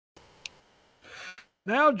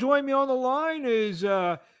Now, join me on the line is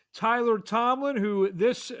Tyler Tomlin, who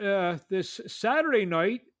this Saturday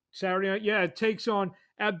night, yeah, takes on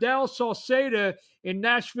Abdel Sauceda in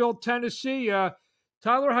Nashville, Tennessee.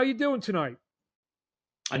 Tyler, how you doing tonight?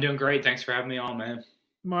 I'm doing great. Thanks for having me on, man.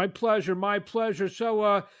 My pleasure, my pleasure.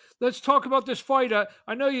 So let's talk about this fight.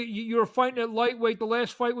 I know you were fighting at lightweight. The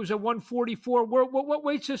last fight was at 144. What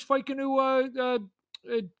weight's this fight going to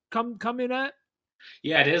come in at?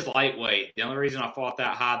 Yeah, it is lightweight. The only reason I fought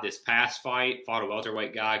that high this past fight, fought a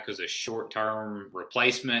welterweight guy because of short-term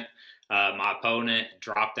replacement. My opponent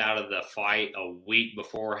dropped out of the fight a week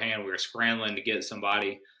beforehand. We were scrambling to get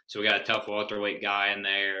somebody, so we got a tough welterweight guy in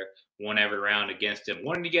there. Won every round against him.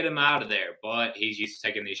 Wanted to get him out of there, but he's used to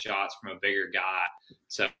taking these shots from a bigger guy.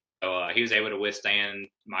 So he was able to withstand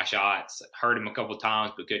my shots. Hurt him a couple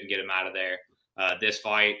times, but couldn't get him out of there. This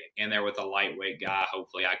fight in there with a lightweight guy,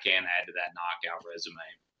 hopefully I can add to that knockout resume.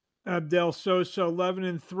 Abdel Sosa,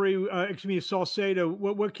 11-3. Excuse me, Sauceda.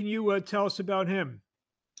 What can you tell us about him?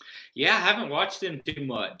 Yeah, I haven't watched him too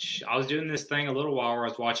much. I was doing this thing a little while where I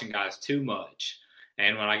was watching guys too much.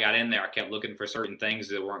 And when I got in there, I kept looking for certain things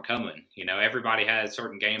that weren't coming. You know, everybody has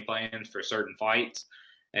certain game plans for certain fights.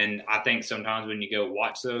 And I think sometimes when you go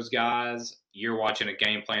watch those guys, you're watching a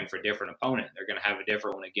game plan for a different opponent. They're going to have a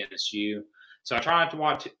different one against you. So I try not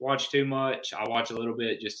to watch too much. I watch a little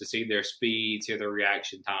bit just to see their speed, see their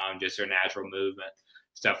reaction time, just their natural movement,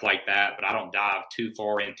 stuff like that. But I don't dive too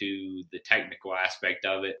far into the technical aspect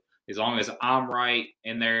of it. As long as I'm right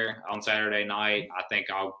in there on Saturday night, I think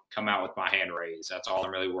I'll come out with my hand raised. That's all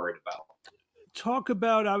I'm really worried about. Talk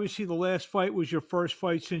about, obviously, the last fight was your first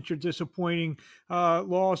fight since your disappointing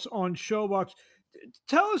loss on Showbox.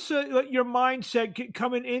 Tell us your mindset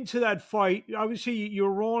coming into that fight. Obviously, you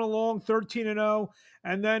were rolling along 13-0,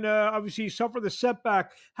 and then obviously you suffered the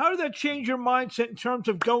setback. How did that change your mindset in terms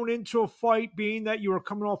of going into a fight, being that you were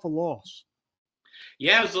coming off a loss?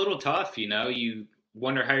 Yeah, it was a little tough. You know, you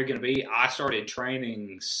wonder how you're going to be. I started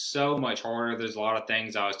training so much harder. There's a lot of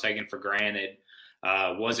things I was taking for granted.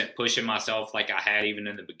 Wasn't pushing myself like I had even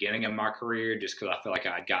in the beginning of my career just because I feel like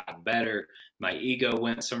I had gotten better. My ego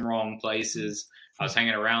went some wrong places. I was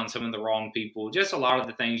hanging around some of the wrong people. Just a lot of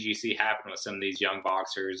the things you see happen with some of these young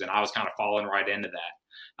boxers, and I was kind of falling right into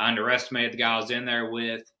that. I underestimated the guy I was in there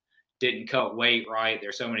with, didn't cut weight right.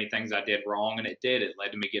 There's so many things I did wrong, and it did. It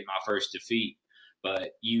led to me getting my first defeat.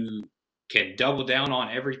 But you can double down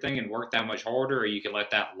on everything and work that much harder, or you can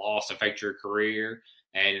let that loss affect your career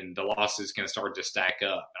and the losses can start to stack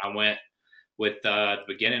up. And I went with the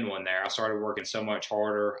beginning one there. I started working so much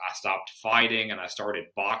harder. I stopped fighting and I started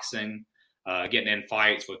boxing, getting in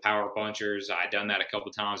fights with power punchers. I had done that a couple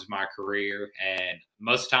of times in my career. And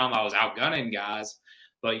most of the time I was outgunning guys.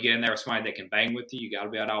 But you get in there with somebody that can bang with you, you got to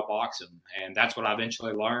be able to outbox them. And that's what I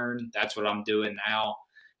eventually learned. That's what I'm doing now.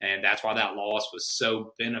 And that's why that loss was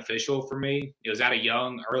so beneficial for me. It was at a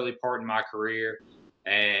young, early part in my career.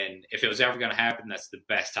 And if it was ever going to happen, that's the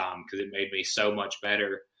best time because it made me so much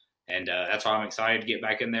better. And that's why I'm excited to get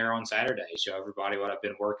back in there on Saturday, show everybody what I've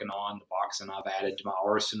been working on, the boxing I've added to my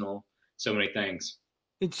arsenal, so many things.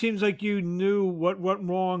 It seems like you knew what went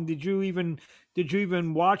wrong. Did you even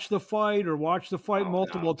watch the fight or watch the fight Oh,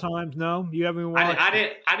 multiple no. times? No, you haven't even I, watched. I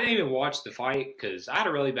didn't. I didn't even watch the fight because I had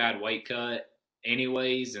a really bad weight cut,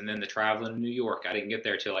 anyways, and then the traveling to New York. I didn't get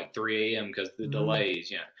there till like 3 a.m. because of the Mhm. delays.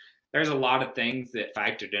 You know, there's a lot of things that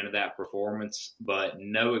factored into that performance, but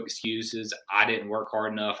no excuses. I didn't work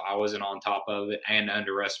hard enough. I wasn't on top of it, and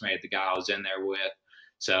underestimated the guy I was in there with.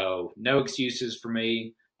 So no excuses for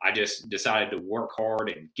me. I just decided to work hard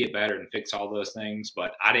and get better and fix all those things.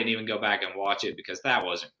 But I didn't even go back and watch it because that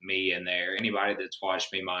wasn't me in there. Anybody that's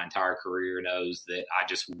watched me my entire career knows that I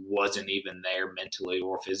just wasn't even there mentally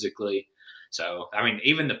or physically. So, I mean,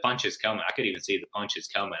 even the punches coming, I could even see the punches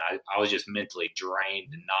coming. I was just mentally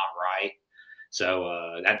drained and not right.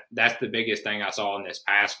 So that's the biggest thing I saw in this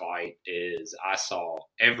past fight is I saw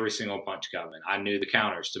every single punch coming. I knew the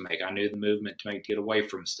counters to make. I knew the movement to make to get away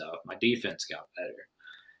from stuff. My defense got better.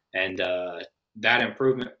 And that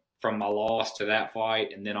improvement from my loss to that fight,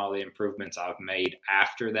 and then all the improvements I've made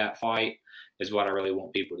after that fight, is what I really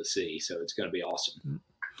want people to see. So it's going to be awesome.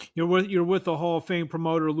 You're with the Hall of Fame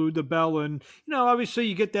promoter Lou DiBella, and obviously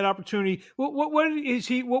you get that opportunity. What is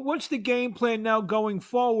he? What's the game plan now going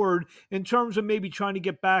forward in terms of maybe trying to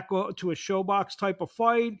get back to a showbox type of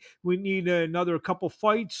fight? We need another couple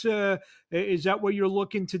fights. Is that what you're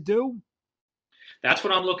looking to do? That's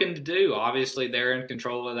what I'm looking to do. Obviously, they're in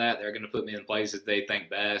control of that. They're going to put me in places they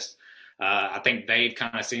think best. I think they've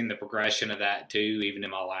kind of seen the progression of that too, even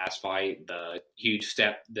in my last fight, the huge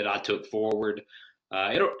step that I took forward.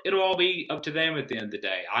 It'll all be up to them at the end of the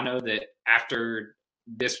day. I know that after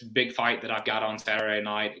this big fight that I've got on Saturday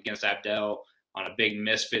night against Abdel on a big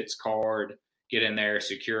Misfits card, get in there,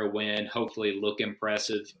 secure a win, hopefully look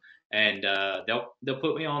impressive. And they'll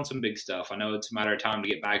put me on some big stuff. I know it's a matter of time to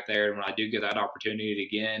get back there. And when I do get that opportunity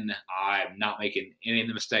again, I'm not making any of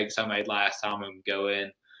the mistakes I made last time. I'm going to go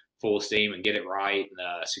in full steam and get it right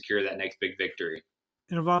and secure that next big victory.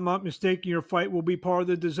 And if I'm not mistaken, your fight will be part of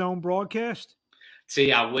the DAZN broadcast?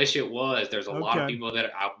 See, I wish it was. There's a lot of Okay. people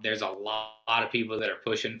that are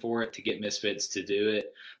pushing for it to get Misfits to do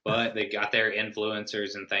it, but they got their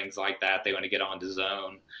influencers and things like that. They want to get on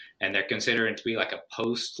DAZN, and they're considering it to be like a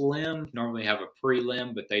post-lim. Normally have a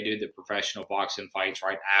pre-lim, but they do the professional boxing fights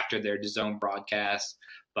right after their DAZN broadcast.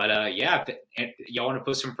 But yeah, if y'all want to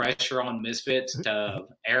put some pressure on Misfits to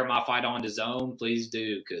air my fight on DAZN, please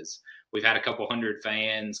do, because we've had a couple hundred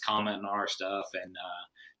fans commenting on our stuff and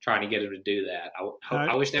trying to get them to do that.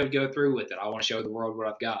 I wish they would go through with it. I want to show the world what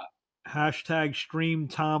I've got. Hashtag stream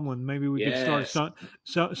Tomlin. Maybe we could start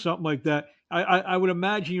Yes. something like that. I would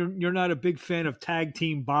imagine you're not a big fan of tag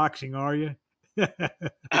team boxing, are you?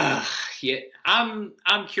 Yeah, I'm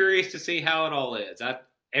curious to see how it all is.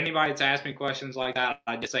 Anybody that's asked me questions like that,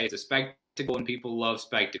 I just say it's a spectacle, and people love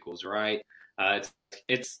spectacles, right?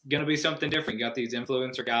 It's going to be something different. You got these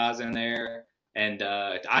influencer guys in there, and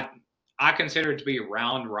I consider it to be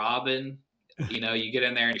round robin. You know, you get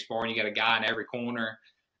in there and you spar, and you got a guy in every corner.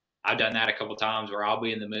 I've done that a couple times where I'll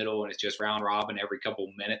be in the middle, and it's just round robin. Every couple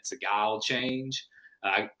minutes, a guy will change.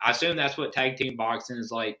 I assume that's what tag team boxing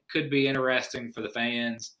is like. Could be interesting for the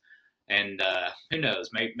fans, and who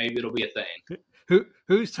knows? Maybe it'll be a thing.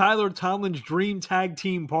 Who's Tyler Tomlin's dream tag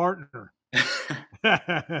team partner?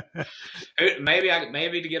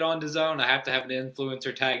 Maybe to get on DAZN, I have to have an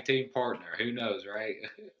influencer tag team partner. Who knows, right?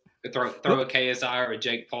 Throw a KSI or a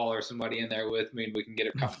Jake Paul or somebody in there with me, and we can get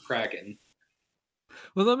it cracking.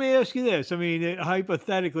 Well, let me ask you this. I mean,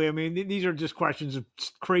 hypothetically, I mean, these are just questions,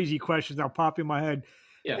 crazy questions that pop in my head.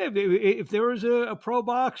 Yeah. If there was a pro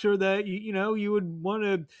boxer that, you would want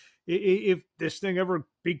to, if this thing ever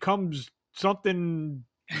becomes something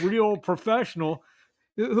real professional,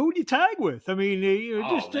 who would you tag with? I mean,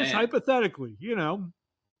 just hypothetically,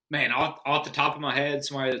 Man, off the top of my head,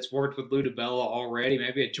 somebody that's worked with Lou DiBella already,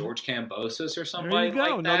 maybe a George Cambosis or somebody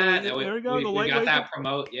like that. There you go. We got that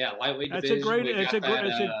lightweight that's division. That's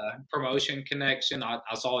a promotion connection. I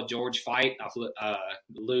saw George fight.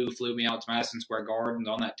 Lou flew me out to Madison Square Garden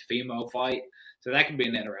on that Tefimo fight, so that could be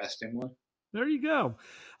an interesting one. There you go.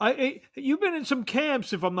 You've been in some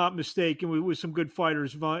camps, if I'm not mistaken, with some good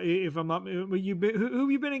fighters. If I'm not, who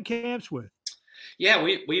have you been in camps with? Yeah,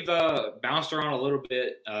 we've bounced around a little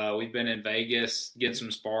bit. We've been in Vegas, getting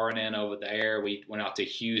some sparring in over there. We went out to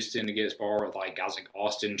Houston to get spar with guys like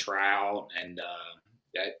Austin Trout, and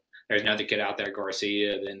there's another kid out there,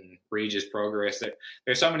 Garcia, then Regis Progress.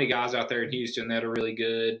 There's so many guys out there in Houston that are really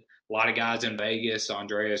good. A lot of guys in Vegas,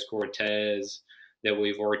 Andreas Cortez, that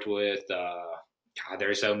we've worked with. God,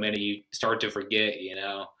 there's so many you start to forget,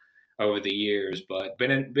 over the years. But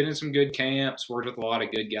been in some good camps, worked with a lot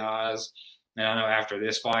of good guys. And I know after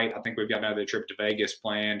this fight, I think we've got another trip to Vegas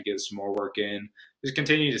planned to get some more work in. Just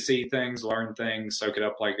continue to see things, learn things, soak it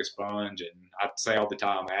up like a sponge. And I say all the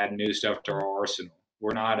time, add new stuff to our arsenal.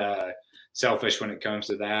 We're not selfish when it comes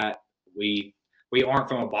to that. We aren't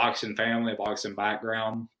from a boxing family, a boxing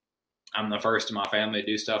background. I'm the first in my family to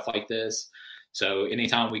do stuff like this. So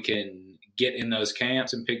anytime we can get in those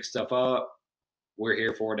camps and pick stuff up, we're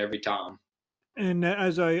here for it every time. And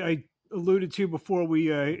as I alluded to before we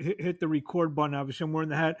hit the record button, obviously I'm wearing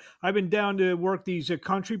the hat. I've been down to work these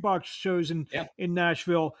country box shows in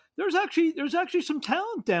Nashville. There's actually some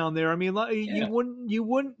talent down there. I mean, you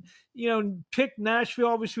wouldn't pick Nashville.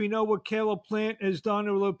 Obviously, we know what Caleb Plant has done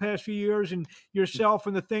over the past few years, and yourself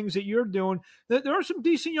and the things that you're doing. There are some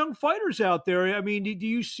decent young fighters out there. I mean, do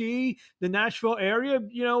you see the Nashville area,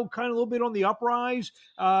 kind of a little bit on the uprise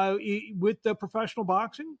with the professional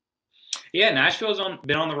boxing? Yeah, Nashville's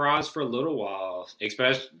been on the rise for a little while,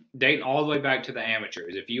 especially dating all the way back to the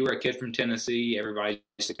amateurs. If you were a kid from Tennessee, everybody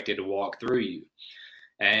expected to walk through you.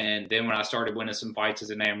 And then when I started winning some fights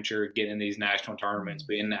as an amateur, getting in these national tournaments,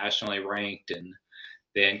 being nationally ranked, and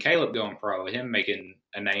then Caleb going pro, him making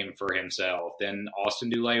a name for himself. Then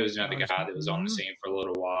Austin Dulé was another guy that was on the scene for a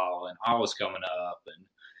little while, and I was coming up.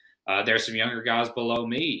 And there's some younger guys below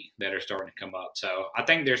me that are starting to come up. So I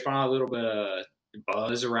think there's finally a little bit of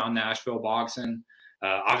buzz around Nashville boxing.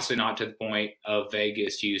 Obviously not to the point of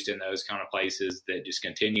Vegas, Houston, those kind of places that just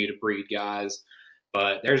continue to breed guys.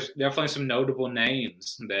 But there's definitely some notable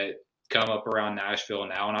names that come up around Nashville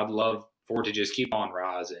now, and I'd love for it to just keep on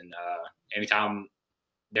rising. Anytime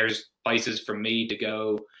there's places for me to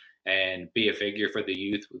go and be a figure for the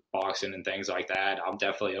youth with boxing and things like that, I'm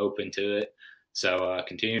definitely open to it. So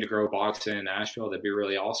continue to grow boxing in Nashville. That'd be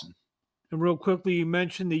really awesome. And real quickly, you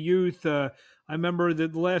mentioned the youth. I remember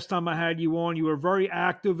that the last time I had you on, you were very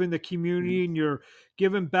active in the community, and you're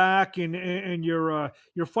giving back, and you're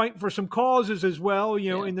fighting for some causes as well.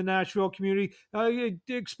 Yeah. In the Nashville community.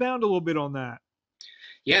 Expound a little bit on that.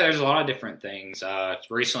 Yeah, there's a lot of different things.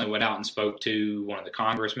 Recently went out and spoke to one of the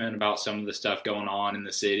congressmen about some of the stuff going on in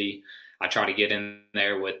the city. I try to get in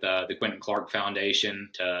there with the Quentin Clark Foundation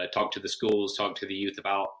to talk to the schools, talk to the youth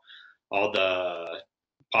about all the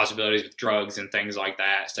possibilities with drugs and things like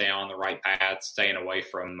that, stay on the right path, staying away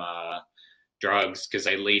from drugs because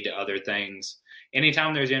they lead to other things.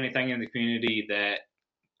 Anytime there's anything in the community that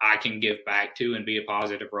I can give back to and be a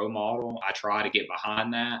positive role model, I try to get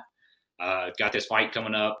behind that. Got this fight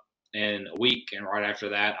coming up in a week, and right after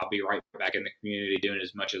that, I'll be right back in the community doing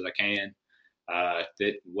as much as I can.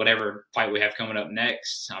 That whatever fight we have coming up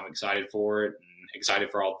next, I'm excited for it and excited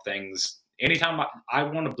for all the things. Anytime I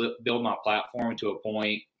want to build my platform to a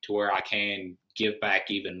point to where I can give back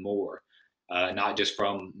even more, not just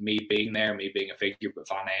from me being there, me being a figure, but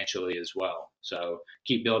financially as well. So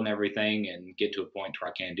keep building everything and get to a point where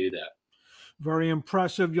I can do that. Very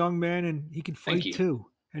impressive young man, and he can fight too.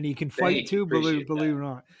 And he can fight too, believe it or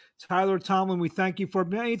not. Tyler Tomlin, we thank you for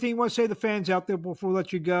anything you want to say to the fans out there before we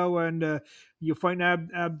let you go. And you're fighting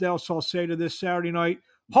Abdel Sauceda this Saturday night,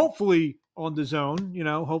 hopefully on the zone.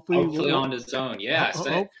 Hopefully on the zone. Yeah,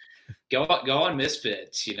 go on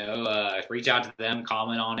Misfits. Reach out to them,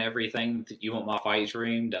 comment on everything that you want my fight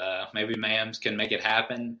streamed. Maybe Mams can make it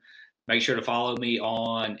happen. Make sure to follow me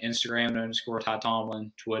on Instagram _Ty Tomlin,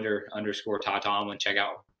 Twitter _Ty Tomlin. Check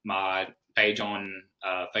out my page on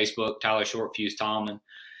Facebook, Tyler Short Fuse Tomlin.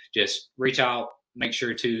 Just reach out. Make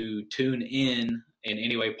sure to tune in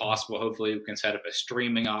any way possible. Hopefully, we can set up a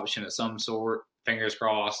streaming option of some sort. Fingers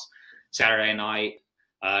crossed. Saturday night,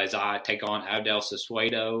 as I take on Abdel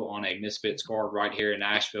Sauceda on a Misfits card right here in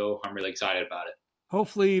Nashville. I'm really excited about it.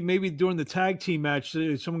 Hopefully, maybe during the tag team match,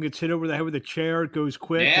 someone gets hit over the head with a chair. It goes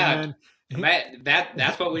quick. Yeah, and Matt,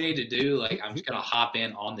 that's what we need to do. Like, I'm just gonna hop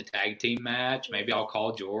in on the tag team match. Maybe I'll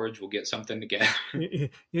call George. We'll get something together.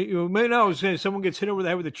 You may know, someone gets hit over the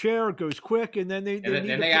head with a chair. It goes quick, and then they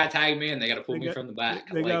gotta tag me, and they gotta pull me from the back.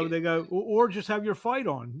 They go, or just have your fight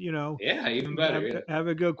on. Yeah, even better. Have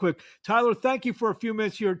it go quick. Tyler, thank you for a few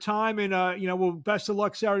minutes of your time, and best of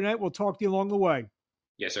luck Saturday night. We'll talk to you along the way.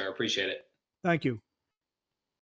 Yes, sir. Appreciate it. Thank you.